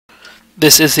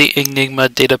This is the Enigma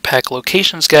Datapack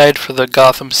locations guide for the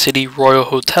Gotham City Royal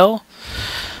Hotel.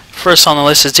 First on the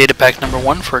list is Datapack number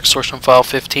 1 for Extortion File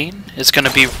 15. It's going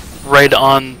to be right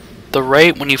on the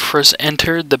right when you first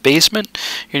enter the basement.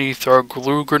 You're going to throw a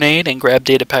glue grenade and grab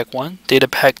Datapack 1.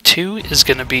 Datapack 2 is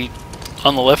going to be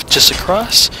on the left just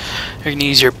across. You're going to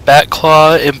use your bat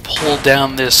claw and pull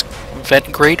down this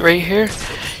vent grate right here.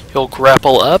 You'll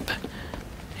grapple up,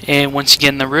 and once you get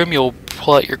in the room, you'll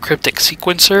pull out your cryptic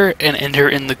sequencer and enter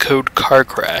in the code car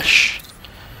crash.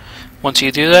 Once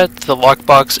you do that, the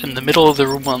lockbox in the middle of the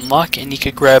room will unlock and you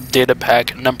can grab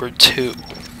Datapack number 2.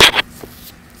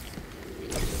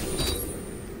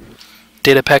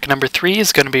 Datapack number 3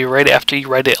 is going to be right after you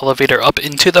ride the elevator up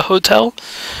into the hotel.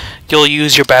 You'll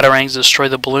use your batarangs to destroy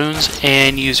the balloons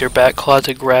and use your bat claw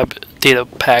to grab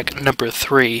Datapack number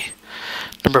 3.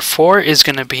 Number 4 is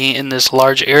going to be in this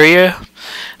large area.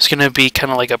 It's going to be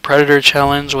kind of like a Predator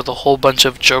challenge with a whole bunch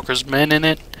of Joker's men in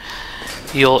it.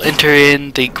 You'll enter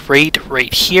in the grate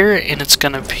right here, and it's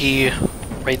going to be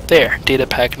right there.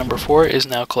 Datapack number 4 is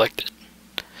now collected.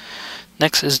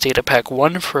 Next is Datapack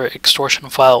 1 for Extortion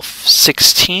File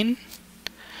 16.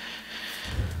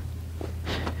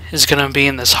 It's going to be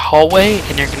in this hallway,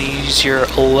 and you're going to use your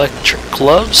electric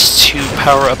gloves to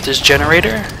power up this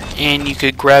generator. And you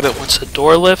could grab it once the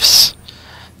door lifts.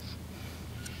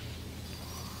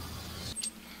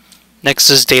 Next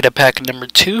is Datapack number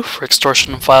 2 for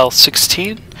Extortion File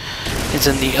 16. It's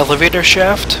in the elevator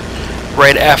shaft.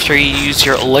 Right after you use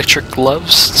your electric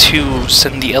gloves to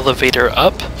send the elevator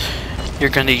up, you're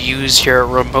going to use your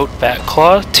remote bat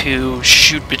claw to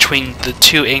shoot between the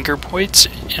two anchor points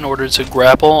in order to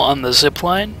grapple on the zip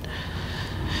line.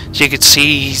 So you can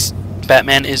see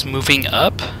Batman is moving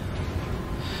up.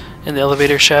 In the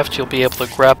elevator shaft, you'll be able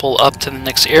to grapple up to the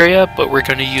next area, but we're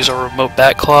going to use our remote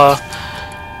bat claw,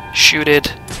 shoot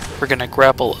it, we're going to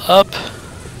grapple up,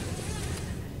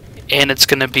 and it's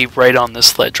going to be right on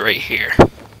this ledge right here.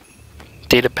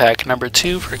 Datapack number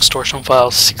 2 for Extortion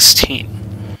File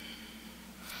 16.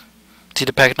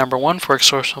 Datapack number 1 for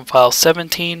Extortion File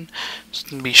 17. It's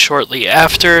going to be shortly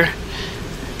after.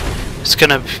 It's going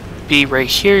to be right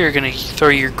here. You're going to throw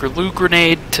your glue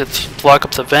grenade to block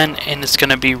up the vent, and it's going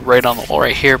to be right on the wall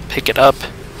right here. Pick it up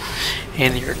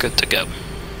and you're good to go.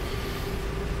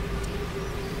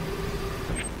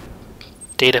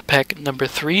 Datapack number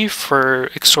 3 for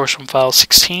Extortion File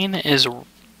 16 is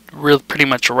pretty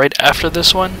much right after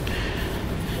this one.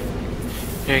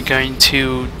 You're going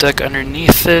to duck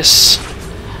underneath this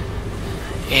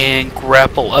and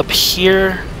grapple up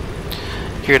here.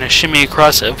 You're going to shimmy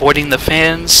across, avoiding the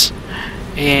fans,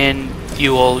 and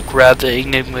you will grab the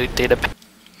Enigma Datapack.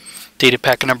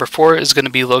 Datapack number 4 is going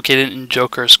to be located in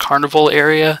Joker's Carnival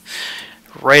area.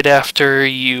 Right after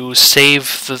you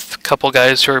save the couple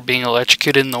guys who are being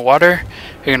electrocuted in the water,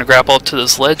 you're going to grapple up to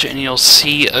this ledge and you'll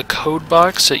see a code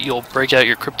box that you'll break out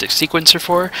your cryptic sequencer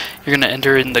for. You're going to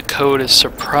enter in the code as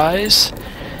surprise,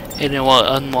 and it will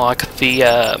unlock the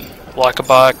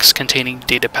lockbox containing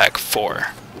Datapack 4.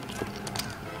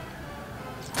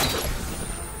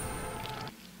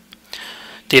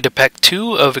 Datapack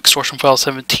 2 of Extortion File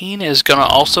 17 is going to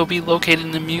also be located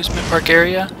in the amusement park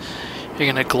area.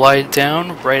 You're going to glide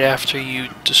down right after you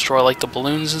destroy like the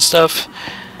balloons and stuff.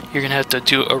 You're going to have to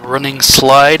do a running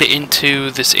slide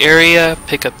into this area,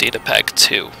 pick up Datapack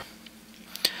 2.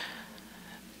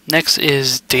 Next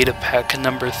is Datapack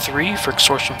number 3 for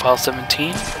Extortion File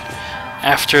 17.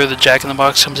 After the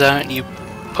Jack-in-the-Box comes out and you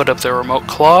put up the remote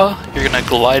claw, you're going to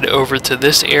glide over to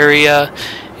this area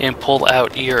and pull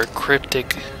out your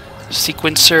cryptic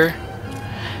sequencer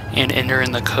and enter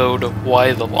in the code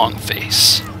Y the long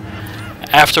face.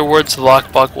 Afterwards, the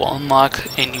lockbox will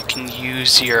unlock and you can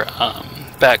use your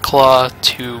bat claw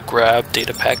to grab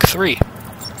Datapack 3.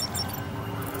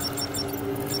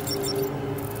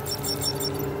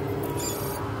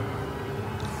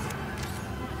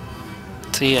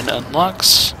 See, it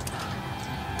unlocks,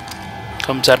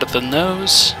 comes out of the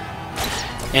nose,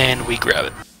 and we grab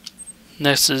it.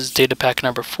 Next is Datapack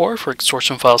number 4 for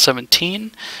Extortion File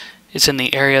 17. It's in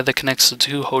the area that connects the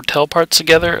two hotel parts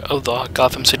together of the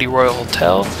Gotham City Royal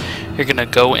Hotel. You're going to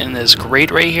go in this grate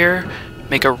right here,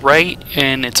 make a right,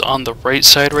 and it's on the right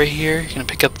side right here. You're going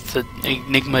to pick up the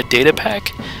Enigma Datapack.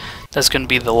 That's going to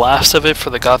be the last of it for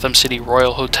the Gotham City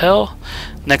Royal Hotel.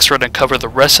 Next, we're going to cover the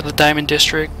rest of the Diamond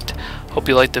District. Hope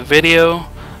you liked the video.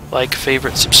 Like,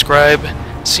 favorite, subscribe.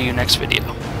 See you next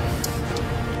video.